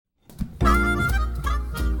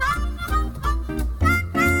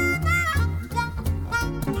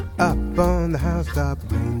housetop,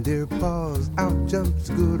 reindeer paws. Out jumps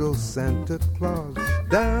good old Santa Claus.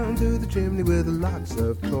 Down to the chimney with lots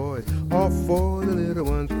of toys, all for the little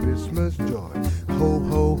ones' Christmas joy. Ho,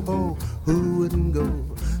 ho, ho, who wouldn't go?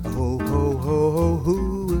 Ho, ho, ho, ho,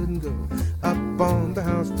 who wouldn't go? Up on the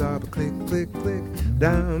housetop, click, click, click.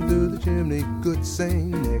 Down through the chimney, good Saint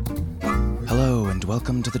Nick. Hello and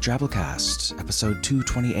welcome to the Drabblecast, episode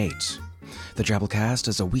 228. The Drabblecast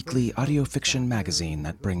is a weekly audio fiction magazine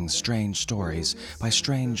that brings strange stories by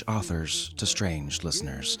strange authors to strange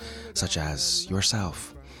listeners, such as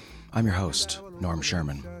yourself. I'm your host, Norm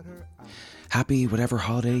Sherman. Happy whatever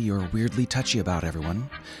holiday you're weirdly touchy about, everyone.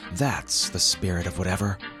 That's the spirit of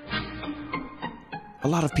whatever. A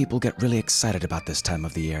lot of people get really excited about this time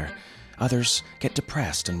of the year. Others get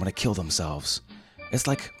depressed and want to kill themselves. It's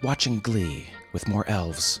like watching Glee with more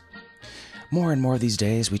elves. More and more these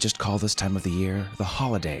days, we just call this time of the year the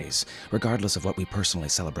holidays, regardless of what we personally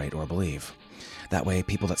celebrate or believe. That way,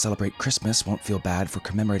 people that celebrate Christmas won't feel bad for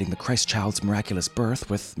commemorating the Christ child's miraculous birth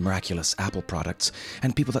with miraculous Apple products,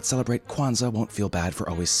 and people that celebrate Kwanzaa won't feel bad for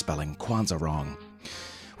always spelling Kwanzaa wrong.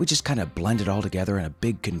 We just kind of blend it all together in a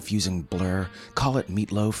big confusing blur, call it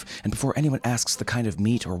meatloaf, and before anyone asks the kind of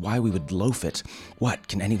meat or why we would loaf it, what,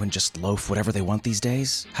 can anyone just loaf whatever they want these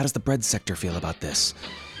days? How does the bread sector feel about this?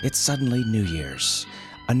 It's suddenly New Year's.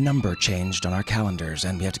 A number changed on our calendars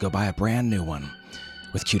and we have to go buy a brand new one,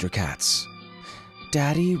 with cuter cats.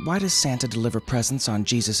 Daddy, why does Santa deliver presents on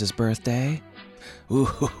Jesus' birthday?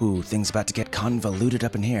 Ooh, things about to get convoluted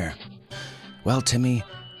up in here. Well, Timmy,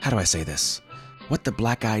 how do I say this? What the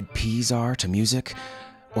Black Eyed Peas are to music,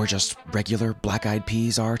 or just regular Black Eyed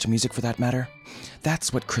Peas are to music for that matter,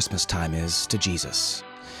 that's what Christmas time is to Jesus.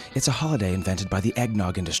 It's a holiday invented by the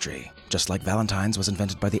eggnog industry, just like Valentine's was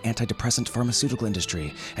invented by the antidepressant pharmaceutical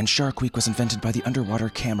industry, and Shark Week was invented by the underwater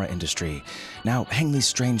camera industry. Now, hang these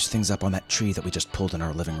strange things up on that tree that we just pulled in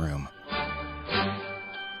our living room.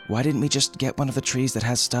 Why didn't we just get one of the trees that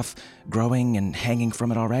has stuff growing and hanging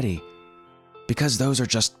from it already? Because those are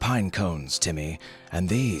just pine cones, Timmy, and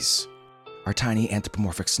these are tiny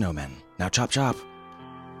anthropomorphic snowmen. Now chop chop.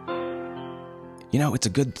 You know, it's a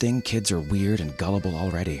good thing kids are weird and gullible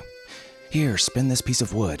already. Here, spin this piece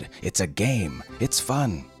of wood. It's a game. It's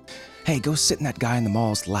fun. Hey, go sit in that guy in the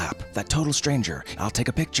mall's lap, that total stranger. I'll take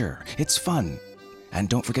a picture. It's fun. And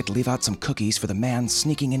don't forget to leave out some cookies for the man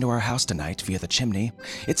sneaking into our house tonight via the chimney.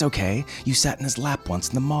 It's okay. You sat in his lap once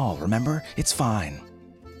in the mall, remember? It's fine.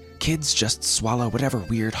 Kids just swallow whatever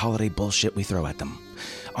weird holiday bullshit we throw at them.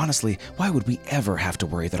 Honestly, why would we ever have to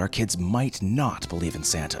worry that our kids might not believe in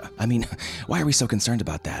Santa? I mean, why are we so concerned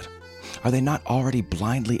about that? Are they not already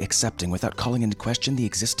blindly accepting, without calling into question, the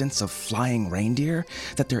existence of flying reindeer?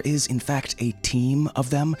 That there is, in fact, a team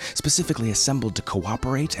of them, specifically assembled to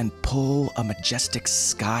cooperate and pull a majestic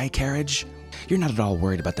sky carriage? You're not at all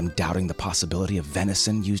worried about them doubting the possibility of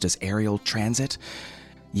venison used as aerial transit?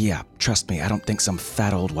 Yeah, trust me, I don't think some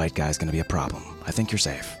fat old white guy's gonna be a problem. I think you're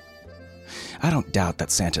safe. I don't doubt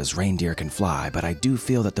that Santa's reindeer can fly, but I do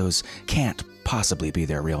feel that those can't possibly be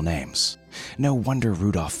their real names. No wonder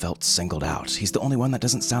Rudolph felt singled out. He's the only one that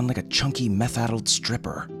doesn't sound like a chunky meth-addled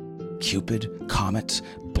stripper. Cupid, Comet,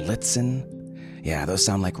 Blitzen. Yeah, those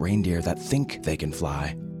sound like reindeer that think they can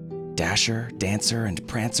fly. Dasher, Dancer, and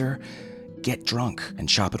Prancer get drunk and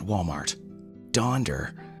shop at Walmart.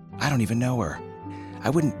 Donder, I don't even know her. I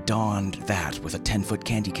wouldn't dond that with a 10-foot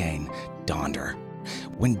candy cane. Donder.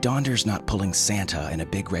 When Donder's not pulling Santa in a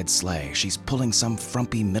big red sleigh, she's pulling some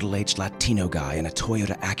frumpy middle-aged Latino guy in a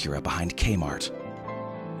Toyota Acura behind Kmart.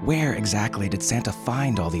 Where exactly did Santa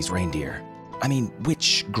find all these reindeer? I mean,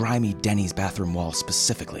 which grimy Denny's bathroom wall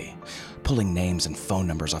specifically? Pulling names and phone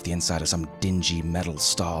numbers off the inside of some dingy metal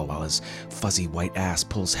stall while his fuzzy white ass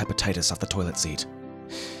pulls hepatitis off the toilet seat.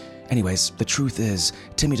 Anyways, the truth is,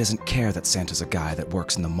 Timmy doesn't care that Santa's a guy that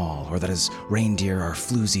works in the mall or that his reindeer are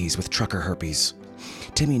floozies with trucker herpes.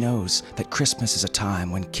 Timmy knows that Christmas is a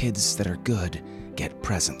time when kids that are good get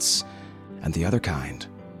presents, and the other kind,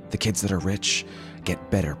 the kids that are rich,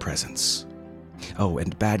 get better presents. Oh,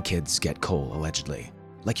 and bad kids get coal, allegedly.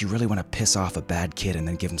 Like you really want to piss off a bad kid and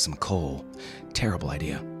then give him some coal. Terrible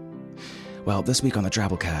idea. Well, this week on the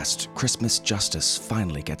Drabblecast, Christmas justice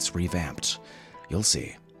finally gets revamped. You'll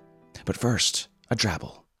see. But first, a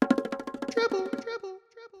drabble.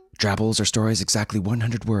 Drabbles are stories exactly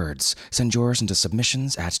 100 words. Send yours into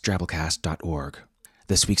submissions at drabblecast.org.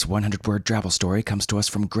 This week's 100-word drabble story comes to us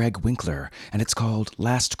from Greg Winkler, and it's called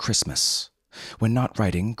Last Christmas. When not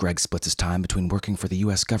writing, Greg splits his time between working for the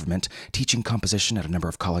U.S. government, teaching composition at a number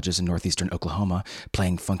of colleges in northeastern Oklahoma,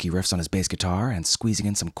 playing funky riffs on his bass guitar, and squeezing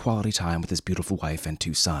in some quality time with his beautiful wife and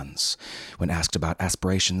 2 sons. When asked about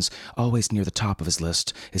aspirations, always near the top of his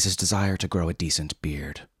list is his desire to grow a decent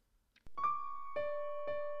beard.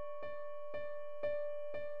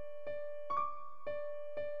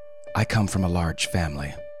 I come from a large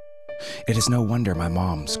family. It is no wonder my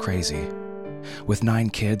mom's crazy. With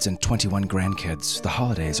 9 kids and 21 grandkids, the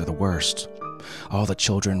holidays are the worst. All the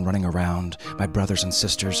children running around, my brothers and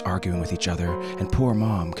sisters arguing with each other, and poor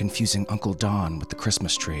Mom confusing Uncle Don with the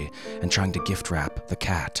Christmas tree and trying to gift wrap the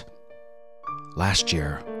cat. Last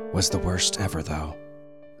year was the worst ever, though.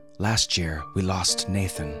 Last year, we lost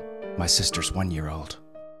Nathan, my sister's 1-year-old.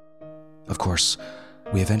 Of course,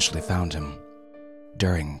 we eventually found him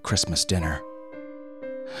during Christmas dinner.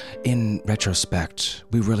 In retrospect,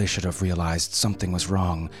 we really should have realized something was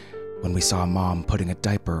wrong when we saw Mom putting a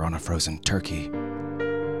diaper on a frozen turkey.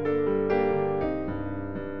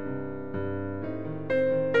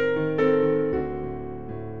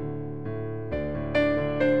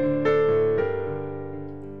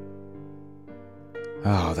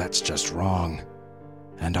 Oh, that's just wrong.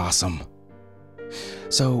 And awesome.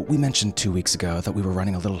 So, we mentioned 2 weeks ago that we were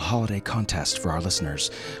running a little holiday contest for our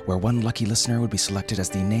listeners, where one lucky listener would be selected as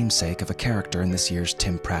the namesake of a character in this year's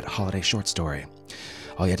Tim Pratt holiday short story.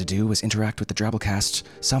 All you had to do was interact with the Drabblecast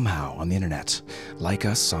somehow on the internet. Like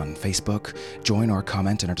us on Facebook, join or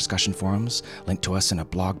comment in our discussion forums, link to us in a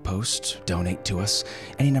blog post, donate to us,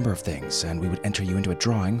 any number of things, and we would enter you into a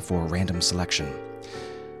drawing for random selection.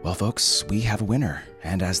 Well, folks, we have a winner,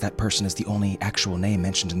 and as that person is the only actual name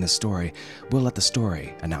mentioned in this story, we'll let the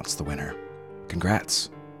story announce the winner. Congrats.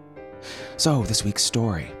 So, this week's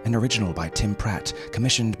story, an original by Tim Pratt,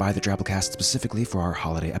 commissioned by the Drabblecast specifically for our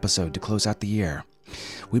holiday episode to close out the year.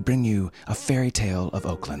 We bring you A Fairy Tale of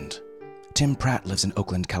Oakland. Tim Pratt lives in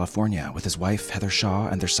Oakland, California, with his wife, Heather Shaw,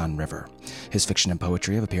 and their son, River. His fiction and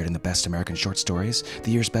poetry have appeared in the Best American Short Stories,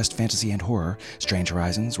 the year's Best Fantasy and Horror, Strange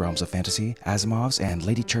Horizons, Realms of Fantasy, Asimov's, and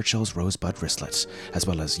Lady Churchill's Rosebud Wristlet, as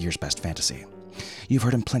well as year's Best Fantasy. You've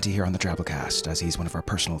heard him plenty here on the Drabblecast, as he's one of our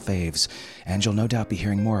personal faves, and you'll no doubt be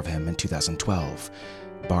hearing more of him in 2012,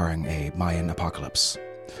 barring a Mayan apocalypse.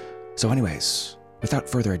 So anyways, without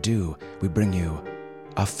further ado, we bring you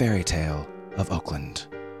A Fairy Tale of Oakland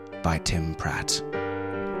by Tim Pratt.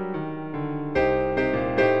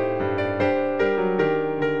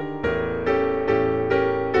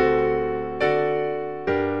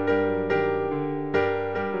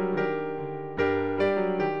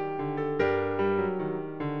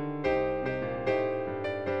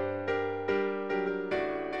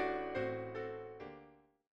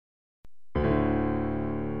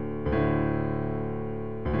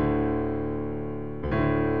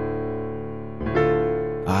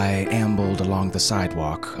 I ambled along the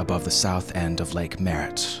sidewalk above the south end of Lake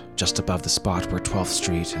Merritt, just above the spot where 12th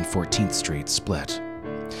Street and 14th Street split.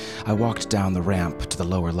 I walked down the ramp to the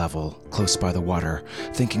lower level, close by the water,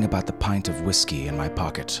 thinking about the pint of whiskey in my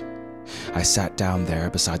pocket. I sat down there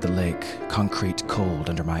beside the lake, concrete cold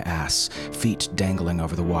under my ass, feet dangling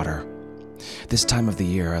over the water. This time of the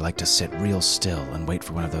year, I like to sit real still and wait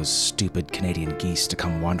for one of those stupid Canadian geese to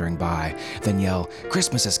come wandering by, then yell,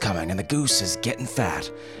 "Christmas is coming and the goose is getting fat,"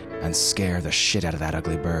 and scare the shit out of that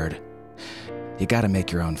ugly bird. You gotta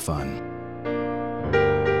make your own fun.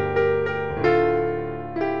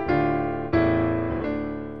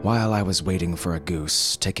 While I was waiting for a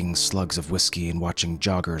goose, taking slugs of whiskey and watching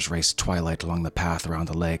joggers race twilight along the path around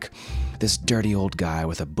the lake, this dirty old guy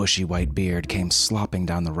with a bushy white beard came slopping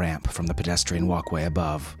down the ramp from the pedestrian walkway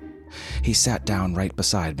above. He sat down right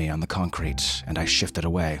beside me on the concrete, and I shifted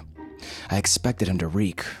away. I expected him to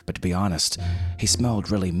reek, but to be honest, he smelled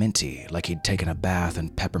really minty, like he'd taken a bath in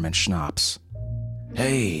peppermint schnapps.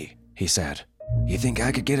 "Hey," he said, "you think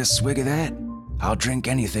I could get a swig of that? I'll drink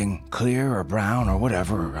anything, clear or brown or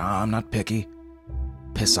whatever. I'm not picky."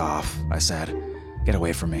 "Piss off," I said. "Get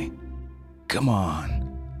away from me." "Come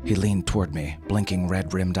on." He leaned toward me, blinking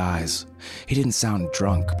red-rimmed eyes. He didn't sound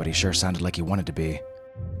drunk, but he sure sounded like he wanted to be.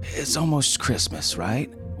 "It's almost Christmas,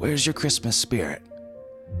 right? Where's your Christmas spirit?"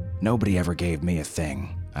 "Nobody ever gave me a thing,"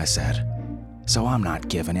 I said. "So I'm not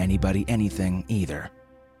giving anybody anything either."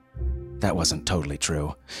 That wasn't totally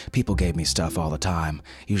true. People gave me stuff all the time,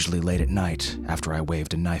 usually late at night after I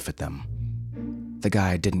waved a knife at them. The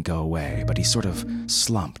guy didn't go away, but he sort of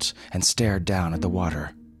slumped and stared down at the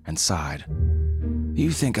water and sighed.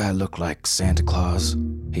 "You think I look like Santa Claus?"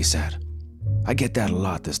 he said. "I get that a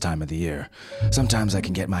lot this time of the year. Sometimes I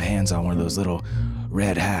can get my hands on one of those little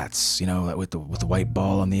red hats, with the white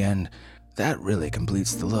ball on the end. That really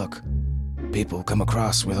completes the look." People come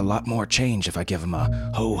across with a lot more change if I give them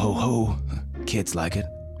a ho ho ho. Kids like it,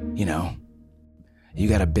 you know. You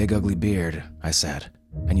got a big ugly beard, I said,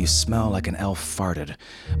 and you smell like an elf farted,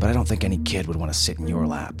 but I don't think any kid would want to sit in your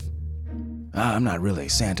lap. I'm not really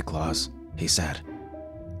Santa Claus, he said.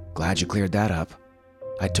 Glad you cleared that up.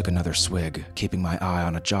 I took another swig, keeping my eye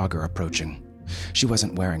on a jogger approaching. She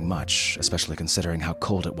wasn't wearing much, especially considering how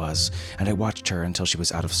cold it was, and I watched her until she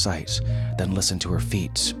was out of sight, then listened to her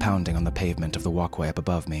feet pounding on the pavement of the walkway up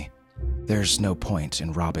above me. There's no point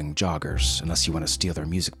in robbing joggers unless you want to steal their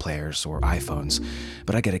music players or iPhones,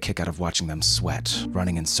 but I get a kick out of watching them sweat,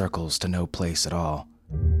 running in circles to no place at all.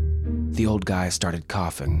 The old guy started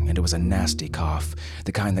coughing, and it was a nasty cough,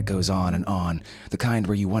 the kind that goes on, the kind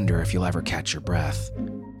where you wonder if you'll ever catch your breath.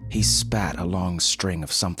 He spat a long string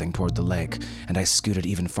of something toward the lake, and I scooted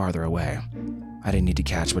even farther away. I didn't need to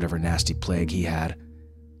catch whatever nasty plague he had.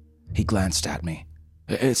 He glanced at me.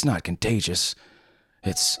 It's not contagious.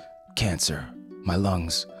 It's cancer. My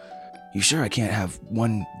lungs. You sure I can't have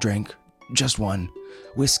one drink? Just one.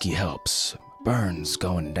 Whiskey helps. Burns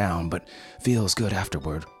going down, but feels good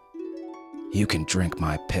afterward. You can drink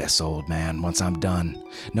my piss, old man, once I'm done.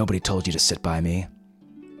 Nobody told you to sit by me.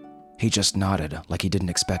 He just nodded like he didn't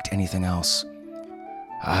expect anything else.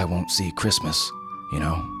 I won't see Christmas, you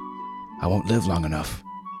know. I won't live long enough.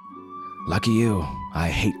 Lucky you, I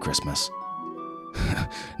hate Christmas.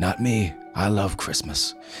 Not me, I love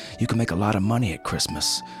Christmas. You can make a lot of money at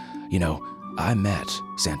Christmas. You know, I met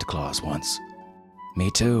Santa Claus once. Me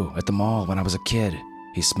too, at the mall when I was a kid.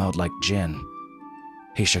 He smelled like gin.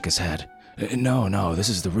 He shook his head. No, this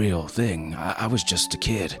is the real thing. I was just a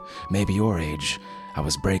kid, maybe your age. I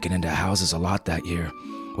was breaking into houses a lot that year,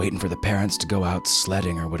 waiting for the parents to go out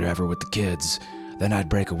sledding or whatever with the kids. Then I'd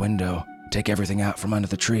break a window, take everything out from under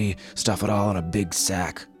the tree, stuff it all in a big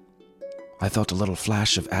sack. I felt a little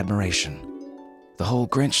flash of admiration. The whole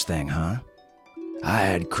Grinch thing, huh? I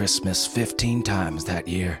had Christmas 15 times that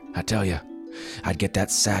year, I tell ya. I'd get that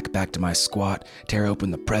sack back to my squat, tear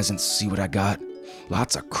open the presents, see what I got.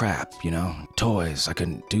 Lots of crap, you know, toys I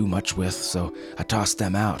couldn't do much with, so I tossed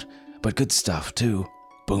them out. But good stuff, too.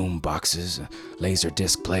 Boom boxes, laser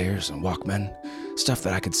disc players, and Walkmen. Stuff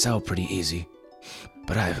that I could sell pretty easy.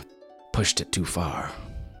 But I pushed it too far.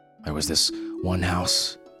 There was this one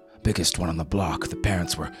house, biggest one on the block. The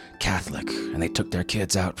parents were Catholic, and they took their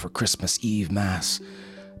kids out for Christmas Eve Mass.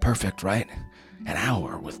 Perfect, right? An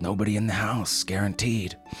hour with nobody in the house,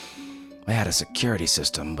 guaranteed. They had a security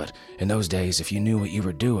system, but in those days, if you knew what you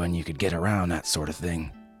were doing, you could get around that sort of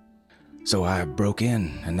thing. So I broke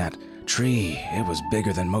in, and that tree, it was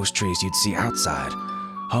bigger than most trees you'd see outside.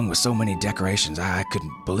 Hung with so many decorations, I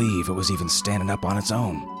couldn't believe it was even standing up on its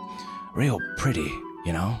own. Real pretty,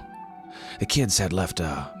 you know? The kids had left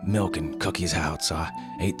milk and cookies out, so I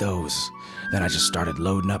ate those. Then I just started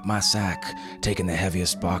loading up my sack, taking the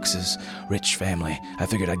heaviest boxes. Rich family, I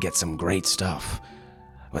figured I'd get some great stuff.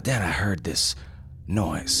 But then I heard this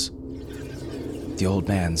noise. The old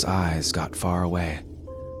man's eyes got far away,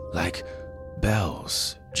 like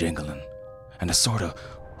bells jingling, and a sort of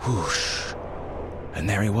whoosh. And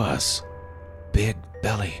there he was. Big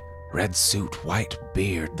belly, red suit, white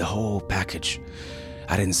beard, the whole package.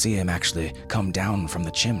 I didn't see him actually come down from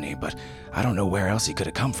the chimney, but I don't know where else he could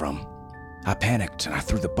have come from. I panicked and I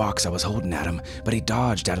threw the box I was holding at him, but he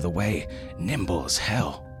dodged out of the way, nimble as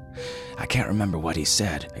hell. I can't remember what he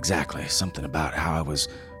said exactly, something about how I was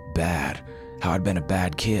bad, how I'd been a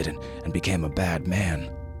bad kid and became a bad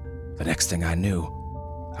man. The next thing I knew,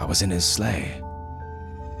 I was in his sleigh,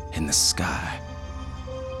 in the sky.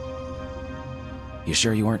 You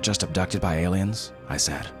sure you weren't just abducted by aliens? I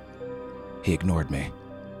said. He ignored me.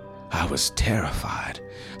 I was terrified.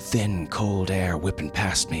 Thin, cold air whipping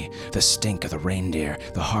past me, the stink of the reindeer,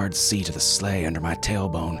 the hard seat of the sleigh under my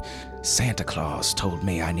tailbone. Santa Claus told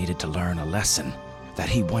me I needed to learn a lesson, that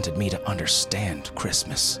he wanted me to understand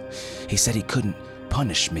Christmas. He said he couldn't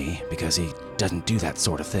punish me because he doesn't do that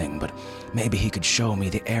sort of thing, but maybe he could show me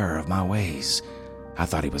the error of my ways. I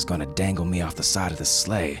thought he was going to dangle me off the side of the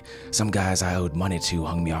sleigh. Some guys I owed money to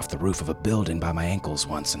hung me off the roof of a building by my ankles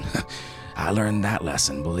once, and I learned that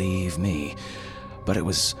lesson, believe me. But it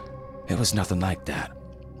was nothing like that.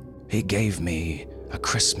 He gave me a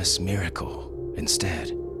Christmas miracle instead.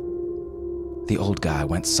 The old guy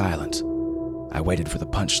went silent. I waited for the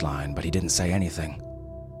punchline, but he didn't say anything.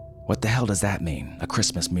 What the hell does that mean, a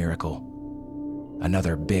Christmas miracle?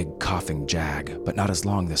 Another big coughing jag, but not as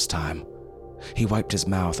long this time. He wiped his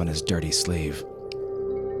mouth on his dirty sleeve.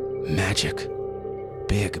 Magic.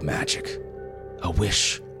 Big magic. A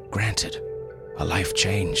wish granted. A life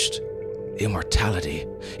changed. Immortality,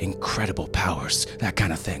 incredible powers, that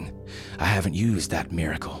kind of thing. I haven't used that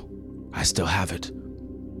miracle. I still have it.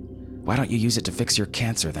 Why don't you use it to fix your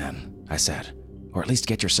cancer then? I said. Or at least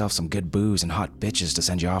get yourself some good booze and hot bitches to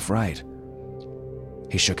send you off right.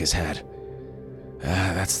 He shook his head.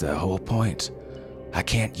 That's the whole point. I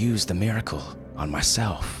can't use the miracle on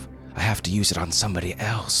myself. I have to use it on somebody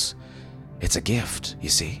else. It's a gift, you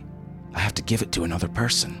see. I have to give it to another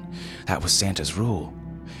person. That was Santa's rule.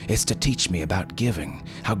 It's to teach me about giving,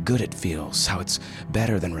 how good it feels, how it's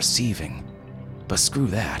better than receiving. But screw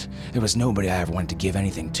that. There was nobody I ever wanted to give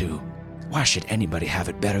anything to. Why should anybody have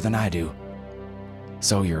it better than I do?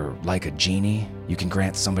 So you're like a genie? You can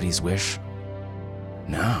grant somebody's wish?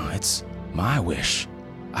 No, it's my wish.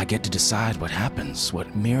 I get to decide what happens,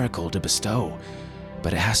 what miracle to bestow.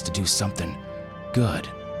 But it has to do something good,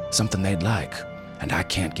 something they'd like, and I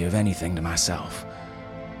can't give anything to myself.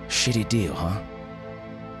 Shitty deal, huh?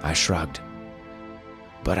 I shrugged.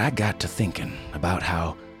 But I got to thinking about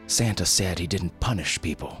how Santa said he didn't punish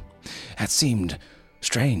people. That seemed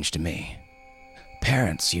strange to me.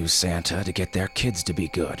 Parents use Santa to get their kids to be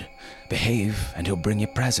good, behave, and he'll bring you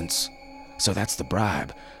presents. So that's the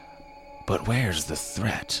bribe. But where's the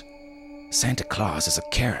threat? Santa Claus is a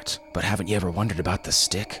carrot, but haven't you ever wondered about the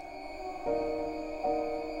stick?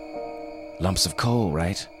 Lumps of coal,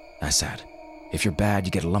 right? I said. If you're bad,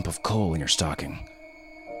 you get a lump of coal in your stocking.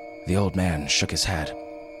 The old man shook his head.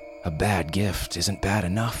 A bad gift isn't bad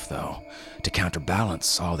enough, though, to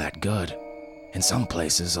counterbalance all that good. In some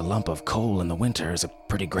places, a lump of coal in the winter is a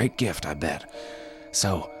pretty great gift, I bet.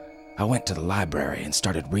 So, I went to the library and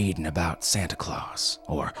started reading about Santa Claus,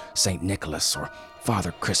 or St. Nicholas, or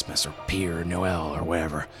Father Christmas, or Père Noël, or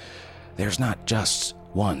wherever. There's not just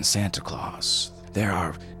one Santa Claus. There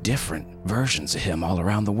are different versions of him all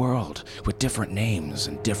around the world, with different names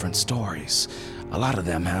and different stories. A lot of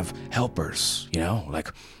them have helpers,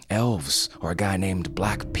 like elves, or a guy named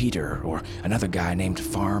Black Peter, or another guy named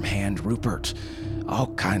Farmhand Rupert. All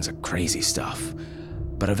kinds of crazy stuff.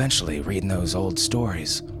 But eventually, reading those old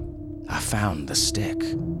stories, I found the stick.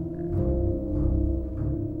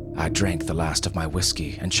 I drank the last of my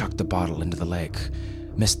whiskey and chucked the bottle into the lake.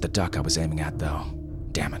 Missed the duck I was aiming at, though.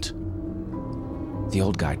 Damn it. The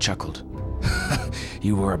old guy chuckled.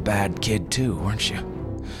 You were a bad kid too, weren't you?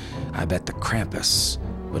 I bet the Krampus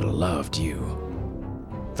would have loved you.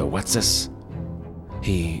 The what's this?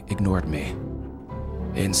 He ignored me.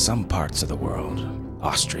 In some parts of the world,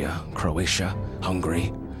 Austria, Croatia,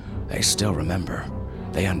 Hungary, they still remember.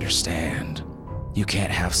 They understand. You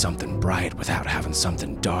can't have something bright without having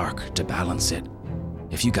something dark to balance it.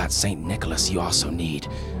 If you got St. Nicholas, you also need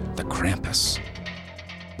the Krampus.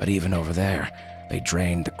 But even over there, they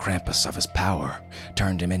drained the Krampus of his power,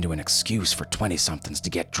 turned him into an excuse for 20-somethings to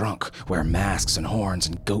get drunk, wear masks and horns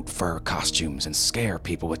and goat fur costumes, and scare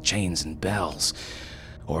people with chains and bells.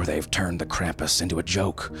 Or they've turned the Krampus into a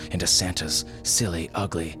joke, into Santa's silly,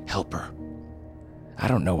 ugly helper. I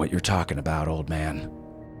don't know what you're talking about, old man.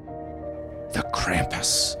 The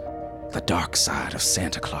Krampus, the dark side of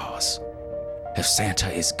Santa Claus. If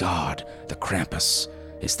Santa is God, the Krampus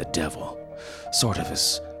is the devil, sort of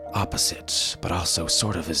his opposite, but also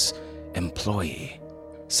sort of his employee.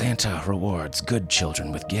 Santa rewards good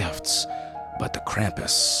children with gifts, but the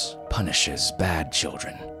Krampus punishes bad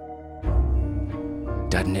children.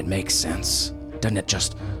 Doesn't it make sense? Doesn't it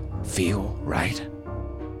just feel right?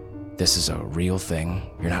 This is a real thing?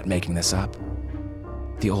 You're not making this up?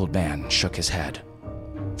 The old man shook his head.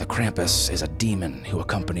 The Krampus is a demon who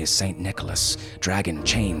accompanies St. Nicholas, dragging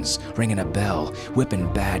chains, ringing a bell,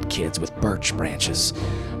 whipping bad kids with birch branches.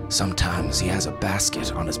 Sometimes he has a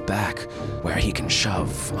basket on his back where he can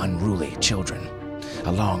shove unruly children.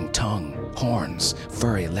 A long tongue, horns,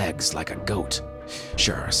 furry legs like a goat.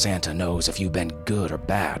 Sure, Santa knows if you've been good or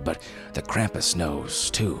bad, but the Krampus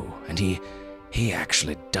knows too, and he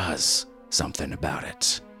actually does something about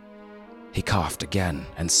it. He coughed again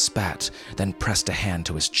and spat, then pressed a hand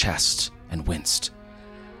to his chest and winced.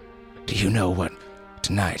 Do you know what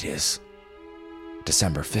tonight is?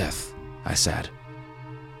 December 5th, I said.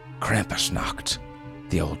 Krampusnacht,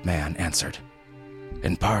 the old man answered.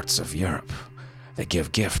 In parts of Europe, they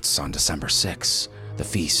give gifts on December 6th, the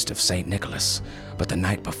feast of St. Nicholas, but the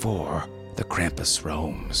night before, the Krampus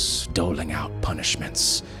roams, doling out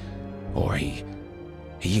punishments. Or he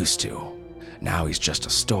used to. Now he's just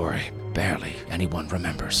a story, barely anyone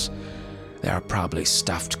remembers. There are probably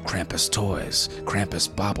stuffed Krampus toys, Krampus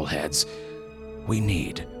bobbleheads. We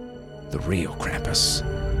need the real Krampus.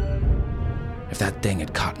 If that thing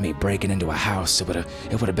had caught me breaking into a house, it would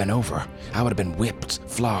have been over. I would have been whipped,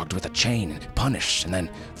 flogged with a chain, punished, and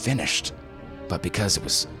then finished. But because it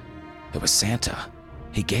was It was Santa.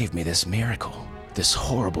 He gave me this miracle, this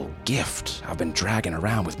horrible gift I've been dragging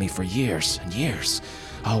around with me for years and years,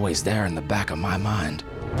 always there in the back of my mind.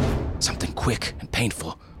 Something quick and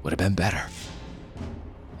painful would have been better.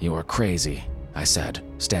 You are crazy, I said,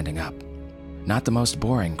 standing up. Not the most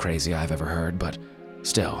boring crazy I've ever heard, but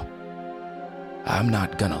still. I'm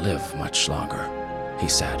not gonna live much longer, he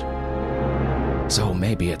said. So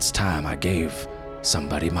maybe it's time I gave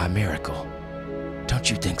somebody my miracle. Don't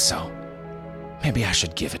you think so? Maybe I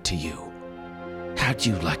should give it to you. How'd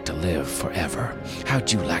you like to live forever?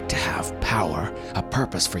 How'd you like to have power, a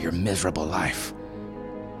purpose for your miserable life?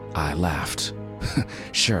 I laughed.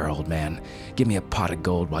 Sure, old man. Give me a pot of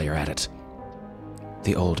gold while you're at it.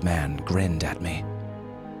 The old man grinned at me.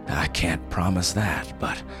 I can't promise that,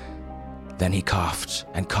 but... Then he coughed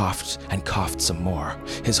and coughed and coughed some more.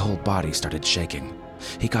 His whole body started shaking.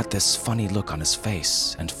 He got this funny look on his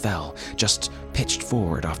face and fell, just pitched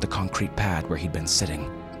forward off the concrete pad where he'd been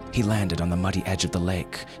sitting. He landed on the muddy edge of the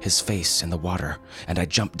lake, his face in the water, and I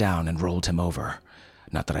jumped down and rolled him over.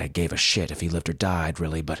 Not that I gave a shit if he lived or died,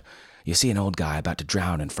 really, but you see an old guy about to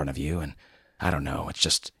drown in front of you, and I don't know, it's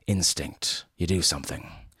just instinct. You do something.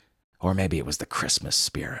 Or maybe it was the Christmas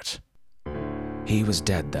spirit. He was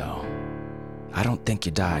dead, though. I don't think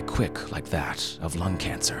you die quick like that, of lung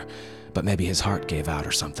cancer, but maybe his heart gave out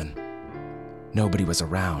or something. Nobody was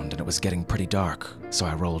around, and it was getting pretty dark, so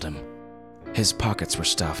I rolled him. His pockets were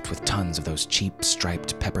stuffed with tons of those cheap,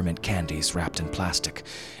 striped peppermint candies wrapped in plastic,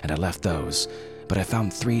 and I left those, but I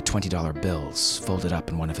found 3 $20 bills folded up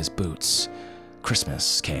in one of his boots.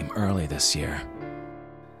 Christmas came early this year.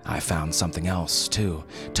 I found something else, too,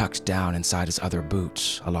 tucked down inside his other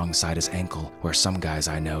boot, alongside his ankle, where some guys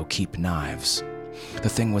I know keep knives. The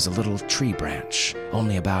thing was a little tree branch,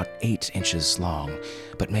 only about 8 inches long,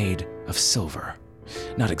 but made of silver.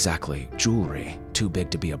 Not exactly jewelry, too big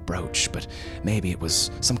to be a brooch, but maybe it was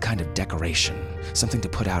some kind of decoration, something to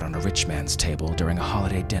put out on a rich man's table during a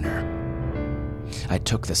holiday dinner. I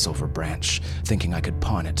took the silver branch, thinking I could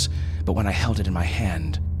pawn it, but when I held it in my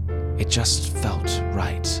hand, it just felt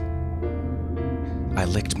right. I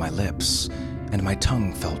licked my lips, and my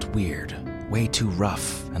tongue felt weird, way too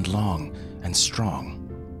rough and long and strong.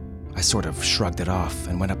 I sort of shrugged it off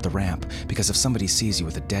and went up the ramp, because if somebody sees you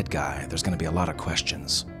with a dead guy, there's going to be a lot of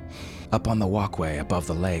questions. Up on the walkway above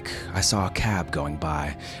the lake, I saw a cab going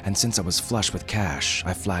by, and since I was flush with cash,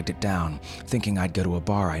 I flagged it down, thinking I'd go to a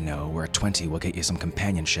bar I know where a 20 will get you some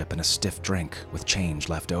companionship and a stiff drink with change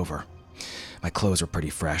left over. My clothes were pretty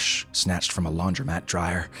fresh, snatched from a laundromat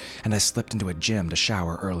dryer, and I slipped into a gym to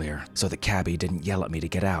shower earlier, so the cabbie didn't yell at me to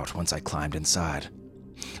get out once I climbed inside.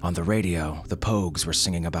 On the radio, the Pogues were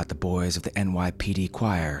singing about the boys of the NYPD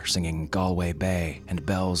choir singing Galway Bay and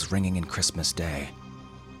bells ringing in Christmas Day.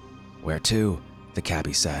 Where to? The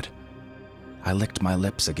cabbie said. I licked my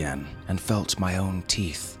lips again and felt my own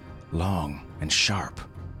teeth, long and sharp.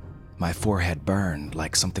 My forehead burned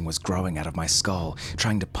like something was growing out of my skull,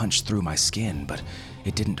 trying to punch through my skin, but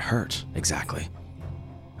it didn't hurt exactly.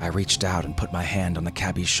 I reached out and put my hand on the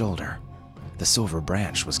cabbie's shoulder. The silver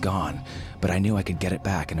branch was gone, but I knew I could get it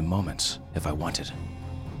back in a moment if I wanted.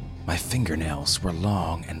 My fingernails were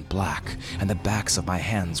long and black, and the backs of my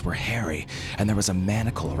hands were hairy, and there was a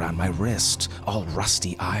manacle around my wrist, all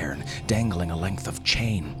rusty iron, dangling a length of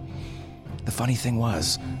chain. The funny thing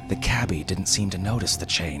was, the cabbie didn't seem to notice the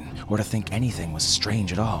chain, or to think anything was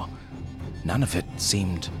strange at all. None of it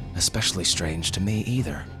seemed especially strange to me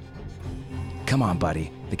either. Come on,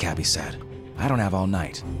 buddy, the cabbie said. I don't have all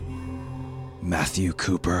night. Matthew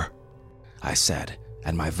Cooper, I said,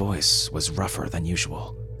 and my voice was rougher than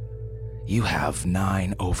usual. You have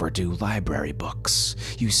 9 overdue library books.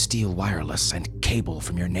 You steal wireless and cable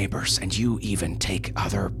from your neighbors, and you even take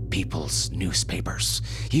other people's newspapers.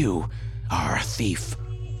 You are a thief.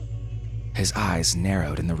 His eyes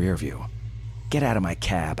narrowed in the rear view. Get out of my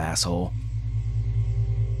cab, asshole.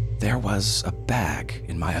 There was a bag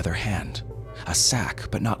in my other hand. A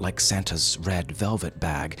sack, but not like Santa's red velvet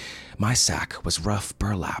bag. My sack was rough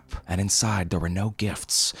burlap, and inside there were no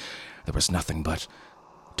gifts. There was nothing but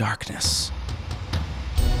darkness.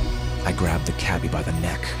 I grabbed the cabbie by the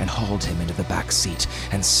neck and hauled him into the back seat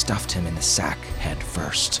and stuffed him in the sack head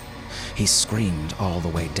first. He screamed all the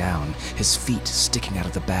way down, his feet sticking out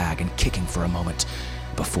of the bag and kicking for a moment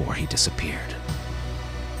before he disappeared.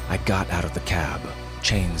 I got out of the cab,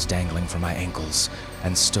 chains dangling from my ankles,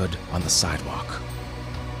 and stood on the sidewalk.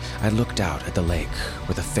 I looked out at the lake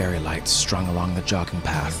where the fairy lights strung along the jogging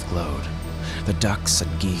path glowed. The ducks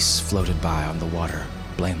and geese floated by on the water,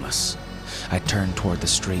 blameless. I turned toward the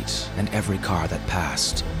street, and every car that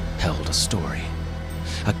passed held a story.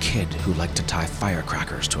 A kid who liked to tie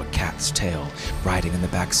firecrackers to a cat's tail, riding in the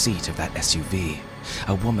back seat of that SUV.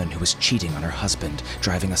 A woman who was cheating on her husband,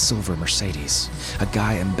 driving a silver Mercedes. A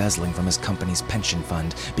guy embezzling from his company's pension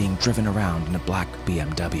fund, being driven around in a black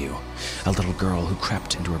BMW. A little girl who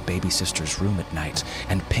crept into her baby sister's room at night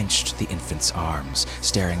and pinched the infant's arms,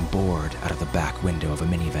 staring bored out of the back window of a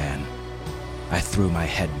minivan. I threw my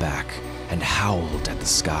head back and howled at the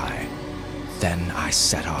sky. Then I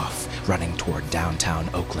set off, running toward downtown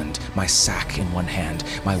Oakland, my sack in one hand,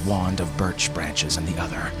 my wand of birch branches in the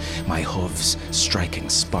other, my hooves striking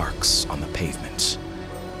sparks on the pavement.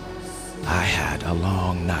 I had a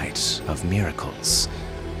long night of miracles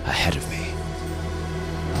ahead of me.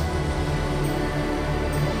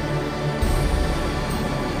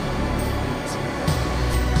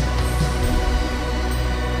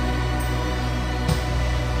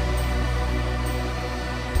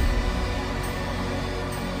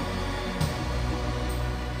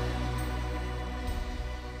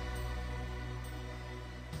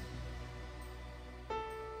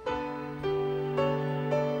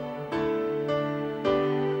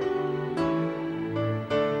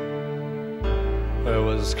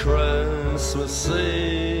 Christmas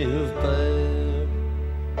Eve, babe,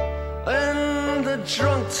 in the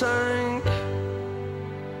drunk tank,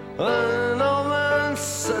 an old man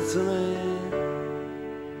said to me,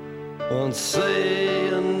 won't see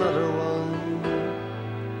another one.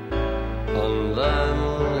 And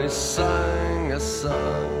then he sang a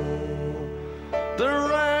song, the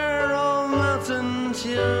rare old mountain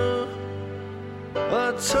tune.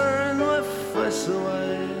 I turned my face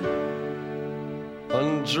away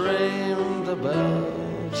and dreamed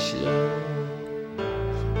about you.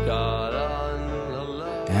 Got on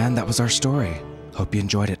alone. And that was our story. Hope you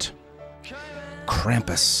enjoyed it.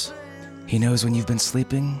 Krampus. He knows when you've been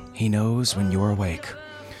sleeping. He knows when you're awake.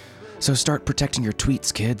 So start protecting your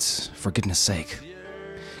tweets, kids, for goodness sake.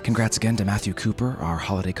 Congrats again to Matthew Cooper, our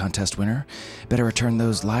holiday contest winner. Better return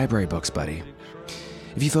those library books, buddy.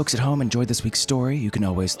 If you folks at home enjoyed this week's story, you can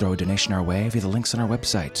always throw a donation our way via the links on our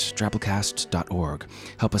website, drabblecast.org.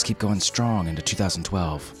 Help us keep going strong into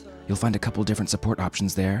 2012. You'll find a couple different support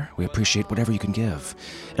options there. We appreciate whatever you can give.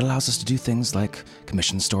 It allows us to do things like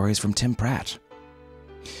commission stories from Tim Pratt.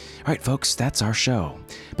 All right, folks, that's our show.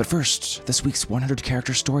 But first, this week's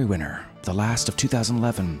 100-character story winner, the last of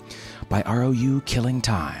 2011, by ROU Killing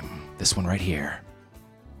Time. This one right here.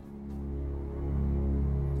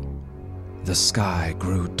 The sky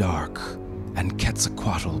grew dark, and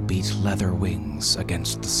Quetzalcoatl beat leather wings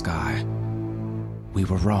against the sky. We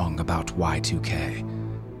were wrong about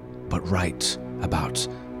Y2K, but right about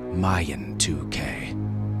Mayan 2K.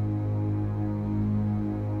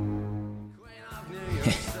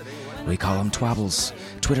 We call them twabbles.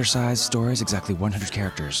 Twitter-sized stories, exactly 100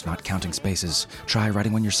 characters, not counting spaces. Try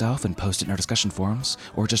writing one yourself and post it in our discussion forums,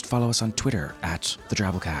 or just follow us on Twitter at the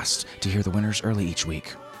Drabblecast to hear the winners early each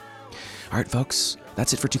week. All right, folks,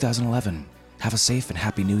 that's it for 2011. Have a safe and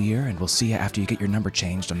happy new year, and we'll see you after you get your number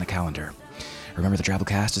changed on the calendar. Remember, the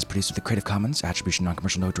Drabblecast is produced with the Creative Commons Attribution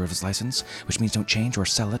Non-Commercial No Derivatives License, which means don't change or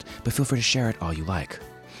sell it, but feel free to share it all you like.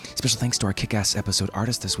 Special thanks to our Kick-Ass episode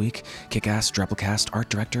artist this week, Kick-Ass Drabblecast art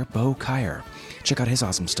director Bo Kyer. Check out his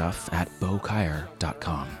awesome stuff at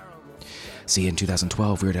bokyer.com. See you in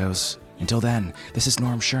 2012, weirdos. Until then, this is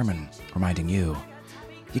Norm Sherman, reminding you,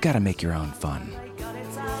 you gotta make your own fun.